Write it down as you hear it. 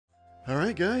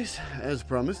Alright guys, as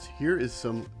promised, here is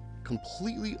some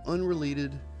completely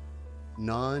unrelated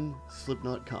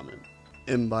non-Slipknot comment.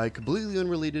 And by completely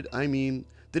unrelated, I mean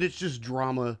that it's just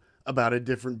drama about a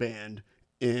different band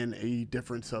in a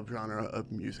different subgenre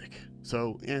of music.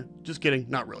 So, just kidding,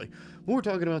 not really. What we're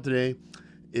talking about today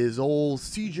is old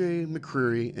CJ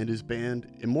McCreery and his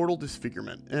band Immortal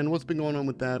Disfigurement, and what's been going on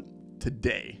with that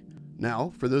today.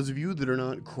 Now, for those of you that are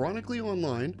not chronically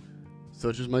online,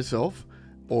 such as myself,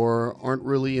 or aren't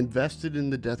really invested in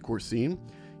the deathcore scene,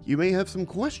 you may have some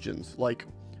questions like,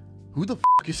 who the f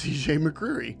is CJ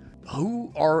McCreery?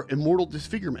 Who are Immortal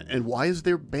Disfigurement, and why is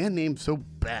their band name so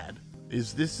bad?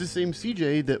 Is this the same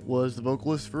CJ that was the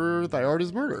vocalist for Thy Art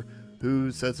Is Murder,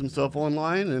 who said some stuff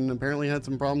online and apparently had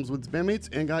some problems with his bandmates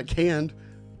and got canned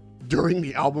during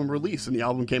the album release, and the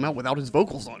album came out without his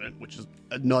vocals on it, which is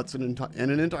nuts and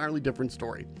an entirely different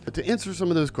story. But to answer some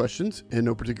of those questions in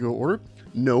no particular order,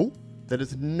 no, that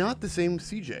is not the same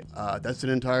CJ. That's an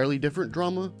entirely different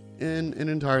drama and an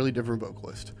entirely different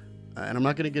vocalist. And I'm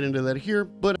not going to get into that here,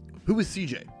 but who is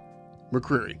CJ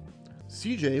McCreery?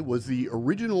 CJ was the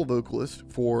original vocalist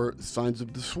for Signs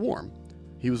of the Swarm.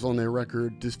 He was on their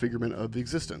record Disfigurement of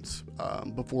Existence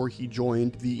before he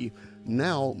joined the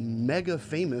now mega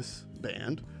famous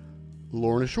band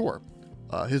Lorna Shore.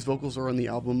 His vocals are on the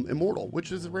album Immortal,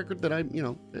 which is a record that I,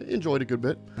 enjoyed a good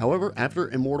bit. However, after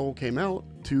Immortal came out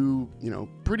to,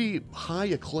 pretty high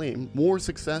acclaim, more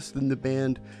success than the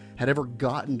band had ever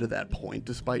gotten to that point,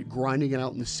 despite grinding it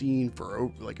out in the scene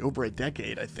for over a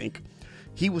decade, I think,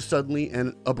 he was suddenly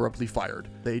and abruptly fired.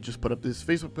 They just put up this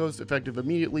Facebook post, effective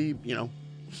immediately,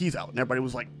 he's out. And everybody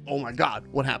was like, oh my God,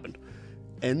 what happened?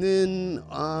 And then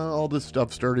all this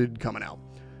stuff started coming out.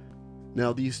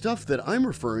 Now, the stuff that I'm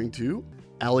referring to,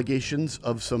 allegations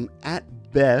of some,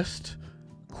 at best,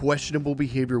 questionable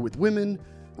behavior with women,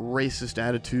 racist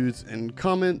attitudes and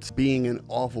comments, being an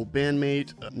awful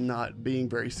bandmate, not being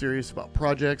very serious about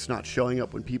projects, not showing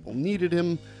up when people needed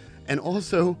him, and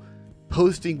also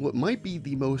posting what might be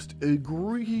the most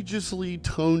egregiously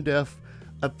tone-deaf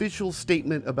official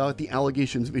statement about the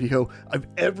allegations video I've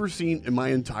ever seen in my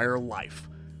entire life.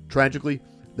 Tragically,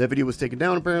 that video was taken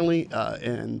down apparently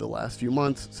in the last few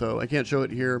months, so I can't show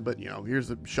it here, but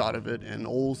here's a shot of it and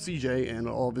old CJ and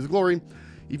all of his glory.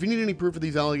 If you need any proof of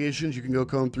these allegations, you can go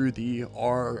comb through the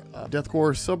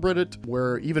deathcore subreddit,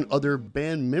 where even other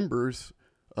band members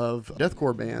of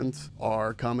deathcore bands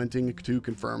are commenting to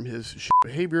confirm his shit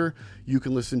behavior. You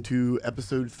can listen to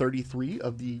episode 33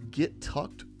 of the Get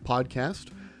Tucked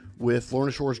podcast with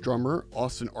Lorna Shore's drummer,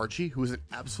 Austin Archie, who is an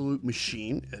absolute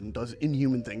machine and does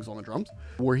inhuman things on the drums,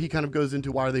 where he kind of goes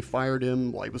into why they fired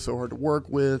him, why he was so hard to work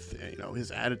with,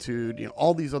 his attitude,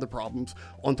 all these other problems,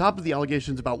 on top of the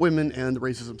allegations about women and the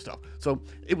racism stuff. So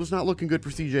it was not looking good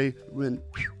for CJ when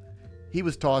he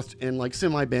was tossed and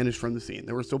semi-banished from the scene.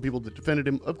 There were still people that defended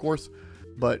him, of course,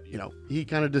 but he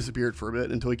kind of disappeared for a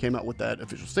bit until he came out with that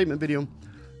official statement video.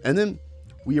 And then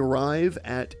we arrive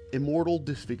at Immortal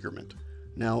Disfigurement.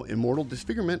 Now, Immortal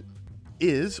Disfigurement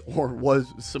is, or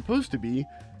was supposed to be,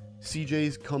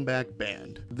 CJ's comeback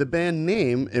band. The band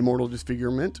name, Immortal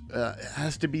Disfigurement,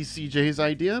 has to be CJ's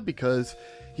idea because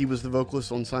he was the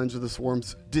vocalist on Signs of the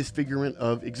Swarm's Disfigurement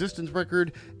of Existence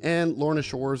record and Lorna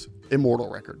Shore's Immortal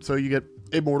record. So you get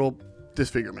Immortal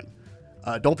Disfigurement.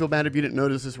 Don't feel bad if you didn't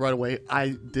notice this right away.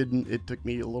 I didn't. It took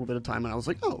me a little bit of time, and I was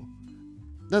like, oh,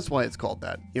 that's why it's called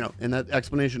that. And that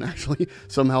explanation actually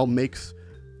somehow makes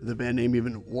the band name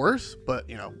even worse, but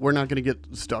we're not going to get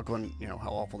stuck on how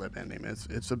awful that band name is.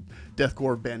 It's a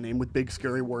deathcore band name with big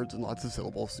scary words and lots of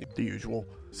syllables, the usual.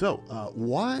 So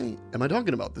why am I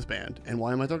talking about this band, and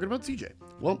why am I talking about CJ?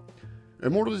 Well,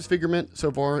 Immortal Disfigurement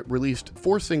so far released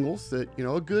 4 singles that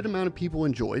a good amount of people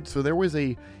enjoyed, so there was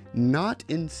a not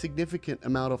insignificant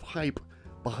amount of hype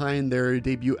behind their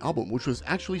debut album, which was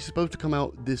actually supposed to come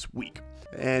out this week.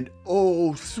 And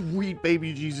oh, sweet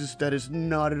baby Jesus, that is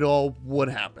not at all what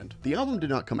happened. The album did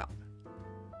not come out.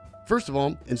 First of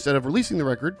all, instead of releasing the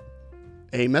record,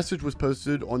 a message was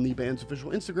posted on the band's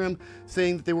official Instagram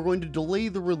saying that they were going to delay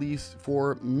the release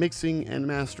for mixing and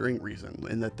mastering reasons,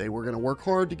 and that they were going to work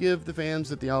hard to give the fans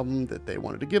the album that they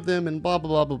wanted to give them, and blah,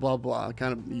 blah, blah, blah, blah, blah,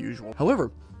 kind of the usual.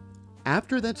 However,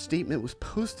 after that statement was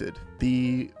posted,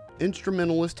 the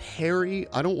instrumentalist Harry,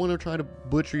 I don't want to try to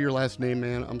butcher your last name,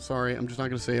 man, I'm sorry, I'm just not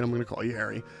going to say it, I'm going to call you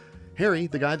Harry. Harry,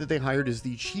 the guy that they hired as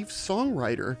the chief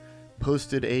songwriter,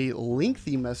 posted a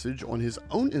lengthy message on his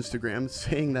own Instagram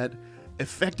saying that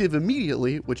effective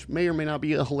immediately, which may or may not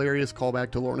be a hilarious callback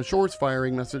to Lorna Shore's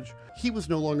firing message, he was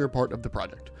no longer part of the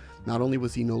project. Not only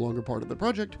was he no longer part of the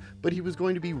project, but he was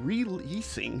going to be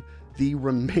releasing the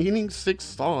remaining 6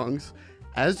 songs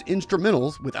as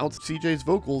instrumentals without CJ's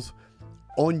vocals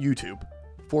on YouTube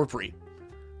for free.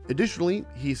 Additionally,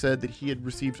 he said that he had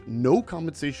received no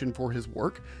compensation for his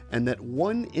work, and that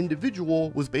one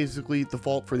individual was basically the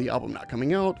fault for the album not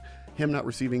coming out, him not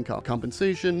receiving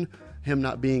compensation, him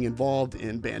not being involved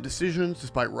in band decisions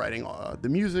despite writing the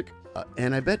music.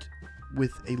 And I bet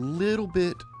with a little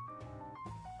bit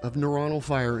of neuronal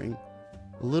firing,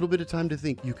 a little bit of time to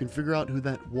think, you can figure out who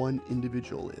that one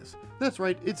individual is. That's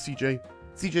right, it's CJ.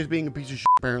 CJ's being a piece of shit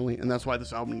apparently, and that's why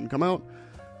this album didn't come out.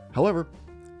 However,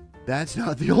 that's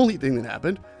not the only thing that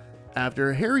happened.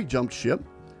 After Harry jumped ship,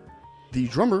 the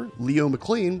drummer, Leo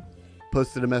McLean,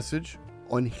 posted a message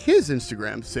on his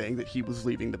Instagram saying that he was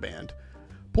leaving the band.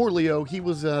 Poor Leo, he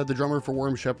was the drummer for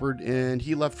Worm Shepherd, and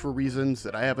he left for reasons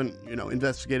that I haven't,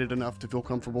 investigated enough to feel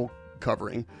comfortable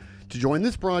covering, to join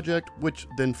this project, which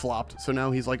then flopped. So now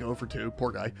he's like 0 for 2,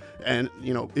 poor guy. And,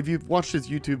 if you've watched his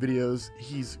YouTube videos,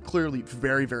 he's clearly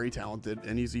very, very talented,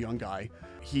 and he's a young guy.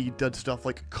 He did stuff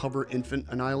like cover Infant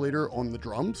Annihilator on the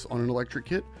drums on an electric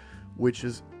kit, which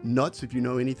is nuts if you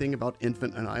know anything about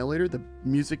Infant Annihilator. The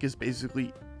music is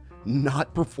basically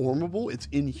not performable. It's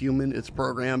inhuman. It's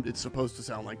programmed. It's supposed to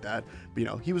sound like that.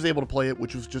 But, he was able to play it,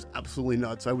 which was just absolutely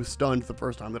nuts. I was stunned the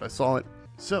first time that I saw it.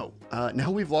 So, now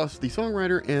we've lost the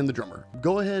songwriter and the drummer.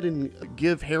 Go ahead and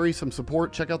give Harry some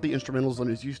support. Check out the instrumentals on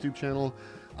his YouTube channel.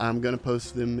 I'm going to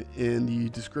post them in the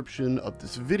description of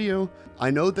this video. I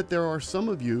know that there are some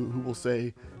of you who will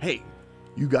say, hey,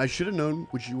 you guys should have known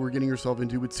what you were getting yourself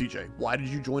into with CJ. Why did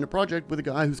you join a project with a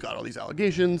guy who's got all these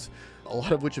allegations, a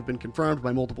lot of which have been confirmed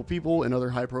by multiple people and other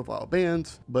high-profile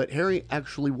bands? But Harry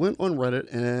actually went on Reddit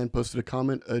and posted a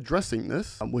comment addressing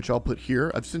this, which I'll put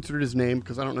here. I've censored his name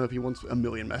because I don't know if he wants a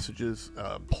million messages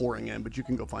pouring in, but you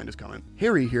can go find his comment.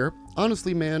 Harry here,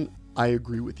 honestly, man, I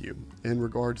agree with you in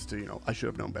regards to, I should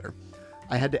have known better.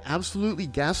 I had to absolutely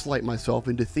gaslight myself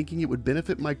into thinking it would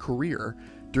benefit my career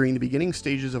during the beginning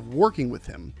stages of working with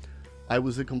him. I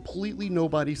was a completely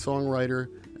nobody songwriter,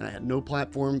 and I had no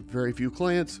platform, very few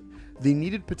clients. The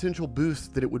needed potential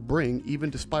boost that it would bring, even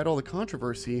despite all the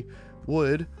controversy,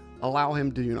 would allow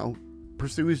him to,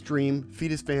 pursue his dream,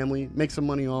 feed his family, make some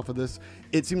money off of this.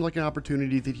 It seemed like an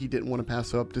opportunity that he didn't want to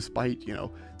pass up despite,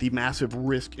 the massive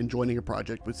risk in joining a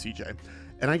project with CJ.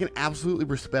 And I can absolutely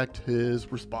respect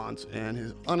his response and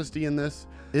his honesty in this.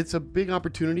 It's a big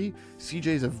opportunity. CJ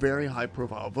is a very high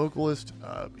profile vocalist.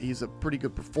 He's a pretty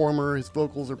good performer. His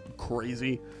vocals are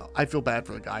crazy. I feel bad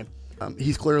for the guy.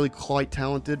 He's clearly quite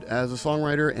talented as a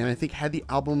songwriter, and I think had the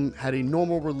album had a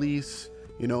normal release,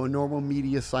 a normal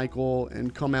media cycle,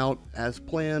 and come out as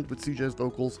planned with CJ's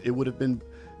vocals, it would have been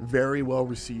very well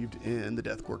received in the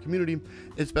deathcore community,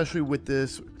 especially with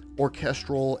this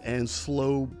orchestral and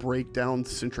slow breakdown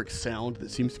centric sound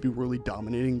that seems to be really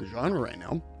dominating the genre right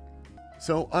now.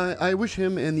 So I wish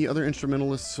him and the other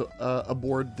instrumentalists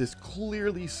aboard this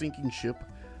clearly sinking ship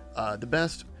the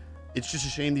best. It's just a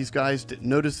shame these guys didn't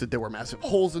notice that there were massive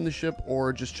holes in the ship,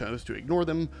 or just chose to ignore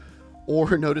them,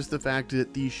 or notice the fact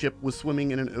that the ship was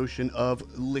swimming in an ocean of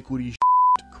liquidy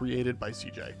shit created by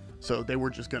CJ. So they were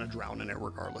just going to drown in it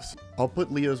regardless. I'll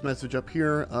put Leo's message up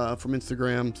here from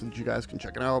Instagram so that you guys can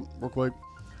check it out real quick.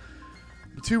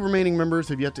 The 2 remaining members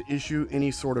have yet to issue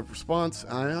any sort of response.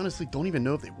 I honestly don't even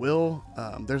know if they will.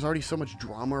 There's already so much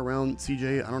drama around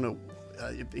CJ. I don't know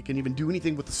if they can even do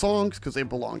anything with the songs because they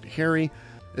belong to Harry.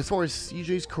 As far as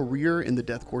CJ's career in the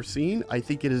deathcore scene, I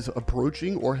think it is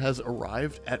approaching or has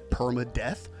arrived at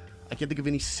perma-death. I can't think of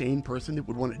any sane person that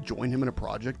would want to join him in a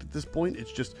project at this point.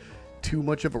 It's just too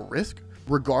much of a risk.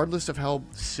 Regardless of how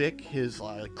sick his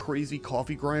crazy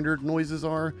coffee grinder noises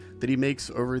are that he makes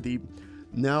over the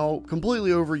now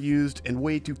completely overused and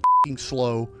way too f***ing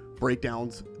slow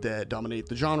breakdowns that dominate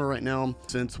the genre right now,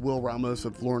 since Will Ramos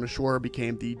of Lorna Shore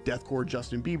became the deathcore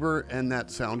Justin Bieber, and that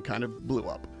sound kind of blew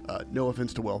up. No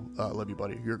offense to Will, love you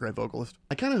buddy, you're a great vocalist.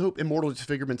 I kind of hope Immortal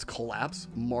Disfigurement's collapse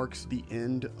marks the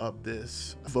end of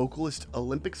this Vocalist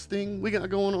Olympics thing we got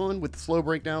going on with the slow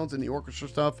breakdowns and the orchestra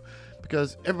stuff,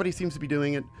 because everybody seems to be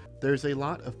doing it. There's a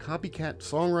lot of copycat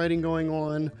songwriting going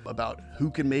on about who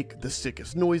can make the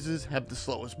sickest noises, have the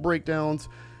slowest breakdowns,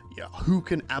 who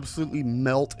can absolutely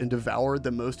melt and devour the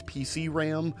most PC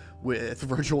RAM with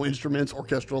virtual instruments,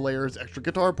 orchestral layers, extra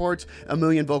guitar parts, a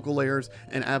million vocal layers,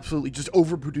 and absolutely just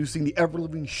overproducing the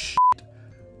ever-living shit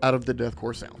out of the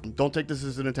deathcore sound. Don't take this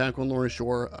as an attack on Lorna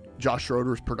Shore. Josh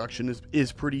Schroeder's production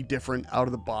is pretty different out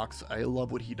of the box. I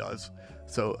love what he does.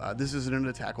 So this isn't an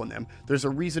attack on them. There's a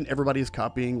reason everybody is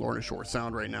copying Lorna Shore's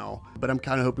sound right now, but I'm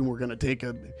kind of hoping we're going to take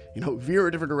a, veer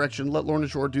a different direction, let Lorna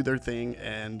Shore do their thing,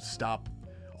 and stop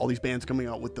all these bands coming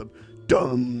out with the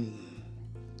dum,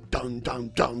 dum, dum,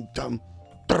 dum, dum,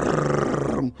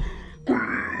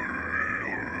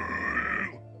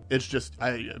 It's just,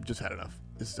 I've just had enough.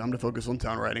 It's time to focus on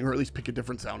sound writing, or at least pick a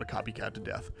different sound to copycat to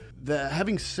death.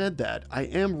 Having said that, I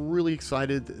am really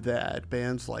excited that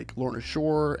bands like Lorna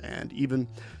Shore and even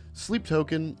Sleep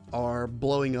Token are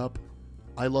blowing up.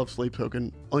 I love Sleep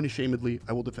Token, unashamedly,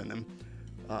 I will defend them.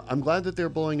 I'm glad that they're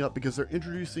blowing up because they're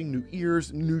introducing new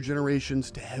ears, new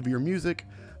generations to heavier music.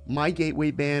 My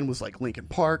gateway band was like Linkin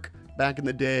Park. Back in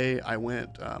the day, I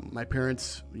went, my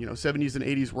parents, 70s and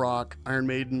 80s rock, Iron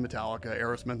Maiden, Metallica,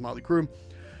 Aerosmith, Motley Crue,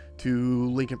 to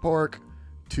Linkin Park,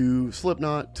 to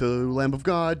Slipknot, to Lamb of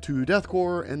God, to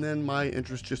deathcore, and then my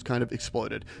interest just kind of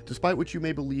exploded. Despite what you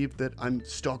may believe that I'm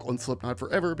stuck on Slipknot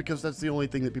forever because that's the only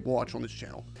thing that people watch on this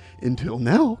channel. Until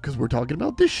now, because we're talking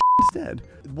about this shit instead.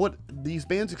 What these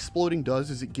bands exploding does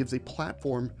is it gives a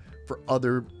platform for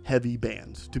other heavy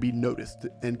bands to be noticed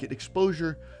and get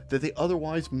exposure that they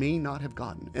otherwise may not have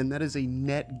gotten. And that is a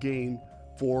net gain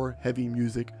for heavy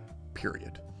music,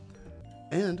 period.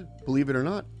 And believe it or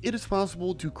not, it is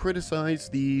possible to criticize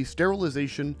the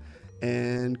sterilization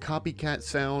and copycat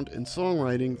sound and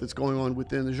songwriting that's going on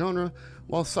within the genre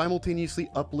while simultaneously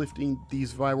uplifting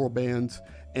these viral bands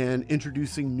and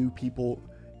introducing new people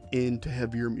into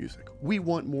heavier music. We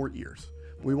want more ears.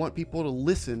 We want people to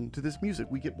listen to this music.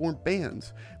 We get more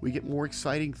bands. We get more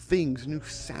exciting things, new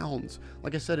sounds.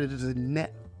 Like I said, it is a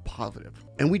net positive.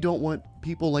 And we don't want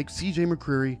people like CJ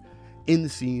McCreery in the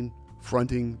scene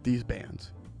fronting these bands.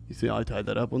 You see how I tied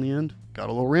that up on the end? Got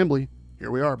a little rambly.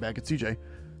 Here we are back at CJ.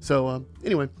 So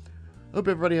anyway, hope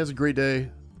everybody has a great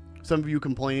day. Some of you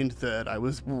complained that I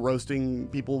was roasting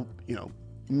people,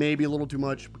 maybe a little too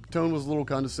much. Tone was a little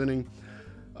condescending.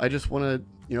 I just want to,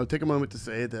 take a moment to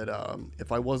say that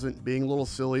if I wasn't being a little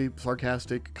silly,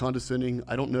 sarcastic, condescending,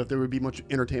 I don't know if there would be much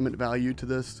entertainment value to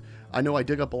this. I know I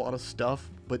dig up a lot of stuff,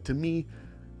 but to me,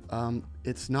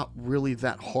 it's not really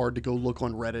that hard to go look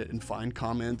on Reddit and find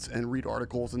comments and read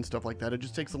articles and stuff like that. It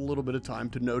just takes a little bit of time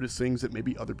to notice things that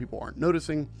maybe other people aren't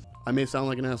noticing. I may sound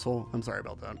like an asshole. I'm sorry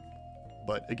about that.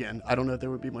 But again, I don't know if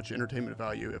there would be much entertainment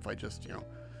value if I just,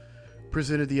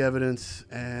 presented the evidence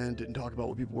and didn't talk about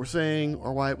what people were saying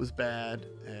or why it was bad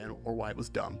or why it was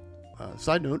dumb.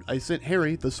 Side note, I sent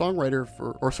Harry, the songwriter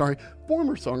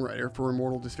former songwriter for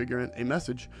Immortal Disfigurement, a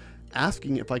message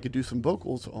asking if I could do some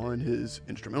vocals on his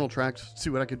instrumental tracks, see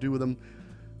what I could do with them.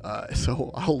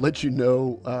 So I'll let you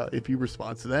know if he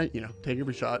responds to that. Take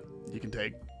every shot you can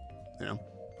take.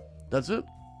 That's it.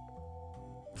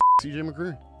 CJ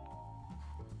McCreery.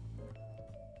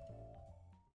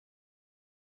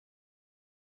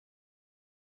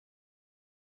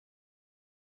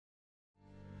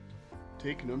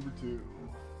 Take number 2.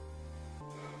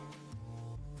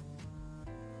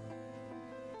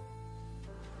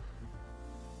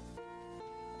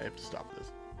 I have to stop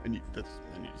this. I need to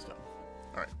stop.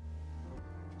 Alright.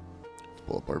 Let's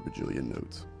pull up our bajillion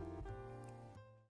notes.